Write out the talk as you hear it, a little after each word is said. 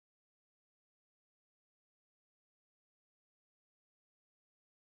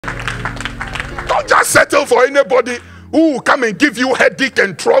Don't just settle for anybody who will come and give you headache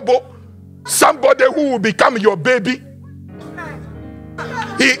and trouble. Somebody who will become your baby.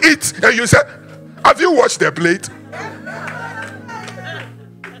 He eats and you say, have you washed the plate?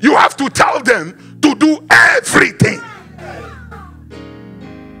 You have to tell them to do everything.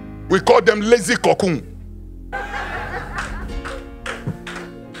 We call them lazy cocoon.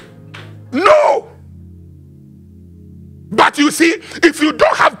 No. But you see, if you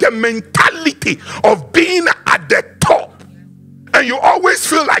don't have the mentality of being at the top, and you always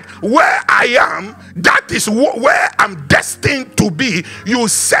feel like where I am, that is where I'm destined to be, you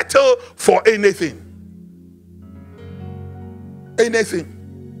settle for anything. Anything.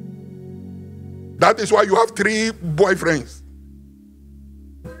 That is why you have 3 boyfriends.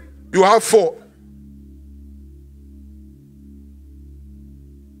 You have 4.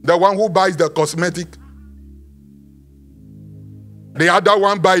 The one who buys the cosmetic. The other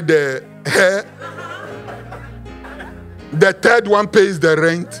one buys the hair. The 3rd one pays the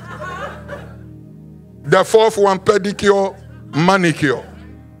rent. The 4th one pedicure, manicure.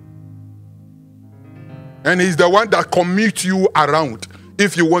 And he's the one that commutes you around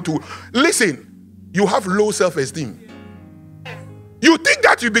if you want to. Listen, you have low self-esteem. You think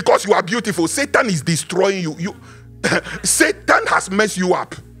that because you are beautiful, Satan is destroying you. Satan has messed you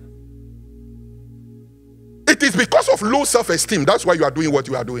up. It is because of low self-esteem. That's why you are doing what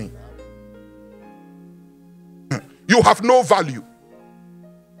you are doing. You have no value.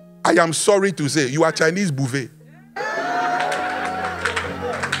 I am sorry to say, you are Chinese buffet.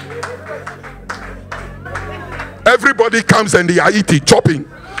 Everybody comes and they are eating, chopping.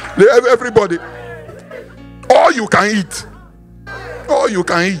 Everybody. All you can eat. All you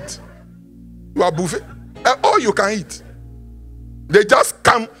can eat. You are buffet. All you can eat. They just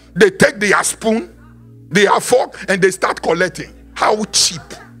come, they take their spoon, their fork, and they start collecting. How cheap.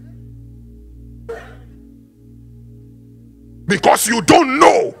 Because you don't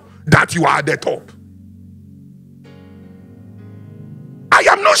know that you are at the top. I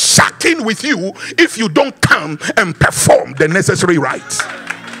am not shacking with you if you don't come and perform the necessary rites.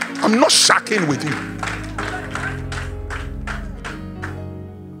 I'm not shacking with you.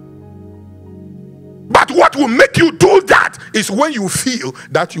 But what will make you do that is when you feel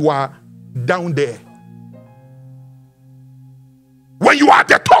that you are down there. When you are at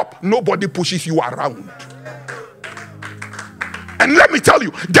the top, nobody pushes you around. And let me tell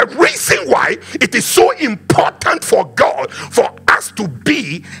you, the reason why it is so important for God for us to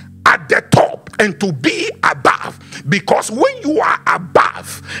be at the top and to be above, because when you are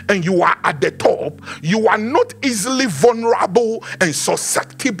above and you are at the top, you are not easily vulnerable and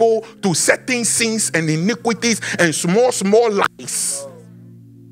susceptible to certain sins and iniquities and small lies.